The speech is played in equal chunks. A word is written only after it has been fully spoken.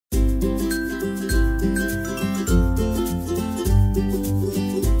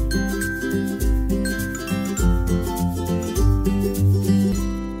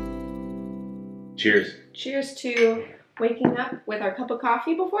Cheers. Cheers to waking up with our cup of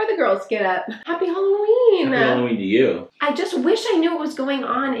coffee before the girls get up. Happy Halloween! Happy Halloween to you. I just wish I knew what was going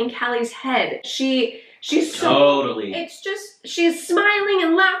on in Callie's head. She's so... Totally. It's just, she's smiling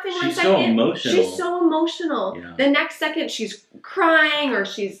and laughing one second. second. She's so emotional. She's so emotional. Yeah. The next second she's crying or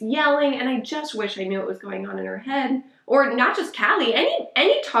she's yelling, and I just wish I knew what was going on in her head. Or not just Callie,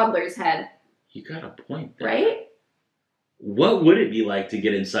 any toddler's head. You got a point there. Right? What would it be like to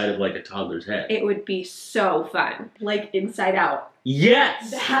get inside of like a toddler's head? It would be so fun. Like Inside Out.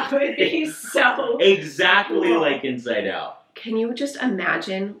 Yes! That would be so exactly cool. like Inside Out. Can you just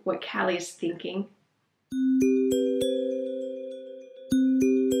imagine what Callie is thinking?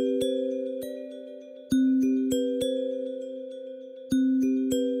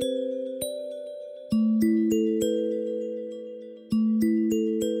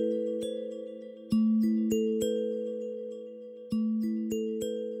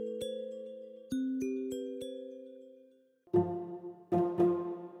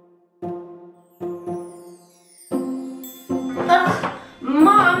 Ugh,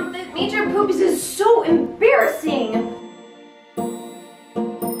 Mom, the major poops is so embarrassing.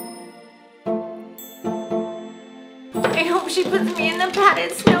 I hope she puts me in the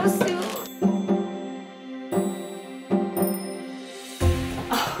padded snowsuit.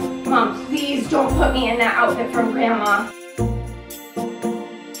 Oh, Mom, please don't put me in that outfit from Grandma.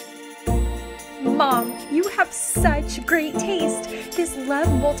 Mom, you have such great taste. This Love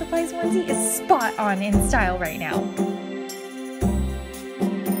Multiplies onesie is spot on in style right now.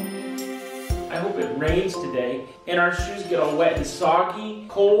 I hope it rains today and our shoes get all wet and soggy,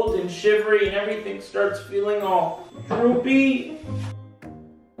 cold and shivery, and everything starts feeling all droopy.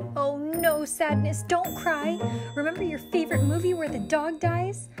 Oh no, Sadness, don't cry. Remember your favorite movie where the dog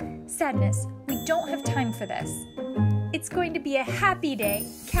dies? Sadness, we don't have time for this. It's going to be a happy day.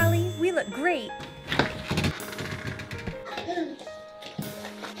 Callie, we look great.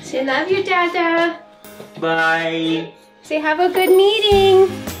 Say love you, Dada. Bye. Say have a good meeting.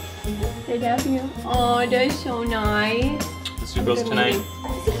 I love you. Oh, that's so nice. Let's do girls tonight.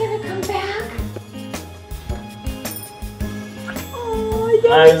 Is he gonna come back? Oh,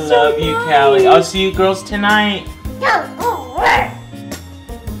 that I is so love you, nice. Callie. I'll see you girls tonight.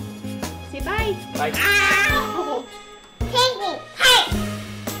 Say bye. Bye. Oh.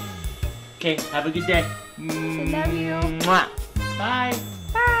 Okay, have a good day. I love you. Mwah. Bye.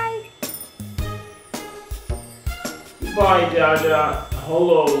 Bye. Bye, Dada.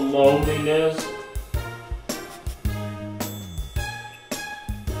 Hello, loneliness.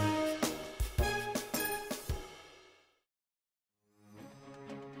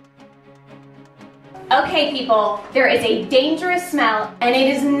 Okay, people, there is a dangerous smell, and it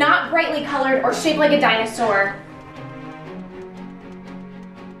is not brightly colored or shaped like a dinosaur.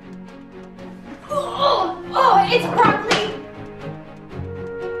 Oh, it's broccoli!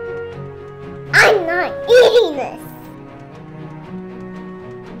 I'm not eating this.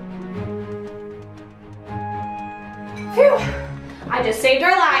 Phew, I just saved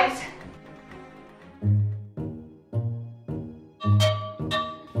our lives.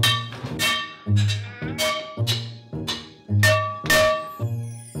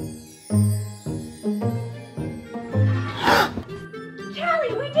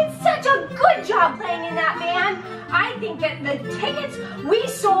 Callie, we did such a good job playing in that band. I think that the tickets, we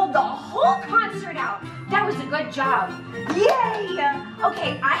sold the whole concert out. That was a good job. Yay!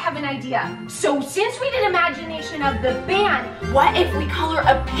 Okay, I have an idea. So since we did imagination of the band, what if we color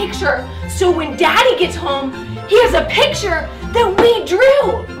a picture so when Daddy gets home, he has a picture that we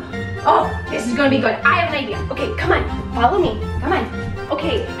drew? Oh, this is gonna be good. I have an idea. Okay, come on, follow me, come on.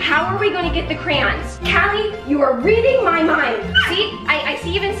 Okay, how are we gonna get the crayons? Callie, you are reading my mind. See, I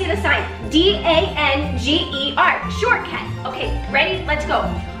even see the sign, D-A-N-G-E-R, shortcut. Okay, ready? Let's go.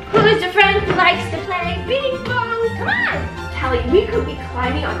 Who's a friend who likes to play bing bong? Come on! Callie, we could be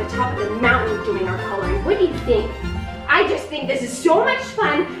climbing on the top of the mountain doing our coloring. What do you think? I just think this is so much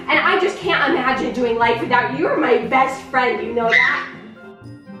fun, and I just can't imagine doing life without you. You're my best friend, you know that?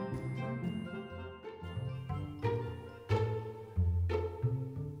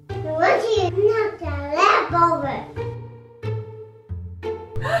 What you knock the lamp over?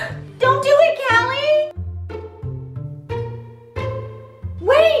 Don't do it, Callie!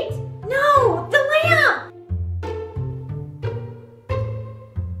 Wait! No! The lamp!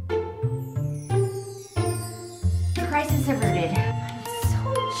 Crisis averted. I'm so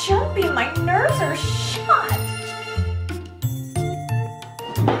jumpy, my nerves are shot.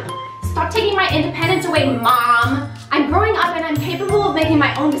 minutes away, Mom. I'm growing up and I'm capable of making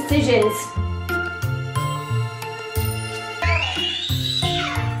my own decisions.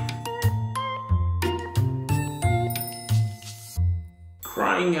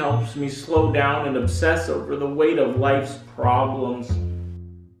 Crying helps me slow down and obsess over the weight of life's problems.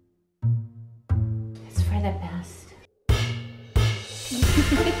 It's for the best.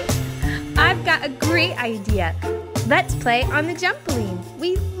 I've got a great idea. Let's play on the Jumpoline.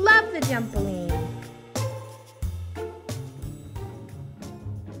 We love the Jumpoline.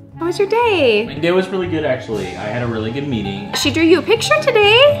 How was your day? My day was really good, actually. I had a really good meeting. She drew you a picture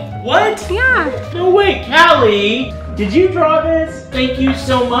today. What? Yeah. No way, Callie! Did you draw this? Thank you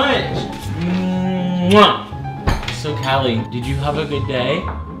so much. Mwah. So, Callie, did you have a good day?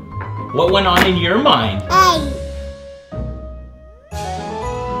 What went on in your mind? Hey.